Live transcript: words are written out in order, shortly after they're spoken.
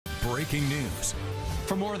breaking news.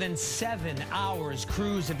 For more than 7 hours,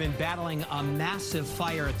 crews have been battling a massive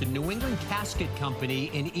fire at the New England Casket Company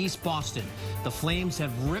in East Boston. The flames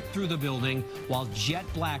have ripped through the building while jet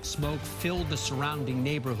black smoke filled the surrounding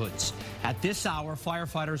neighborhoods. At this hour,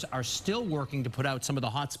 firefighters are still working to put out some of the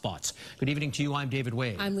hot spots. Good evening to you. I'm David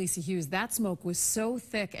Wade. I'm Lisa Hughes. That smoke was so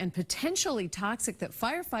thick and potentially toxic that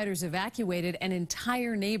firefighters evacuated an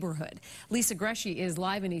entire neighborhood. Lisa Gresci is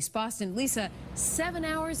live in East Boston. Lisa, 7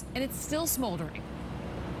 hours and it's still smoldering.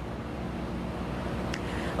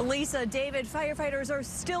 Lisa, David, firefighters are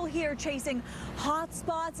still here chasing hot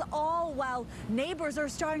spots, all while neighbors are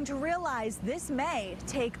starting to realize this may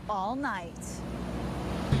take all night.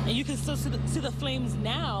 And you can still see the flames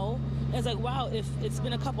now. It's like, wow, if it's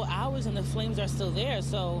been a couple hours and the flames are still there.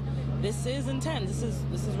 So this is intense.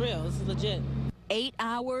 This is real. This is legit. 8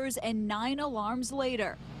 hours and 9 alarms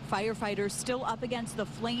later, firefighters still up against the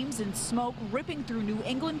flames and smoke ripping through New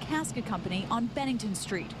England Casket Company on Bennington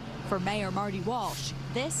Street. For Mayor Marty Walsh,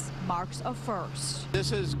 this marks a first.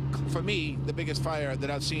 This is, for me, the biggest fire that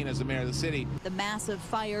I've seen as the mayor of the city. The massive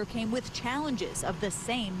fire came with challenges of the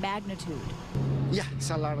same magnitude. Yeah, it's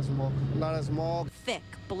a lot of smoke, Thick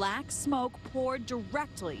black smoke poured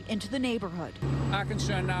directly into the neighborhood. Our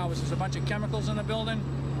concern now is there's a bunch of chemicals in the building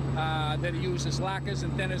that are used as lacquers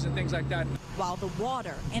and thinners and things like that. While the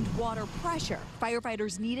water and water pressure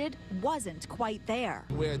firefighters needed wasn't quite there.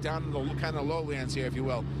 We're down in the kind of lowlands here, if you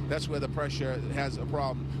will. That's where the pressure has a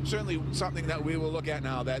problem. Certainly something that we will look at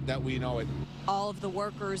now that we know it. All of the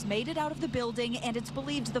workers made it out of the building, and it's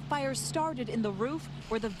believed the fire started in the roof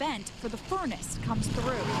where the vent for the furnace comes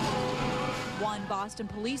through. One Boston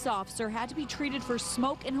police officer had to be treated for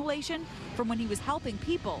smoke inhalation from when he was helping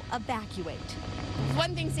people evacuate.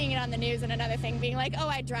 One thing seeing it on the news and another thing being like, oh,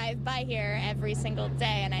 I drive by here every single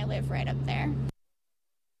day and I live right up there.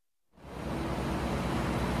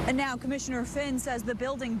 And now Commissioner Finn says the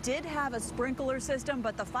building did have a sprinkler system,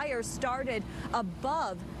 but the fire started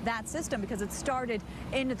above that system because it started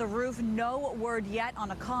into the roof. No word yet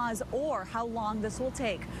on a cause or how long this will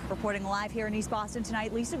take. Reporting live here in East Boston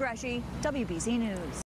tonight, Lisa Gresci, WBZ News.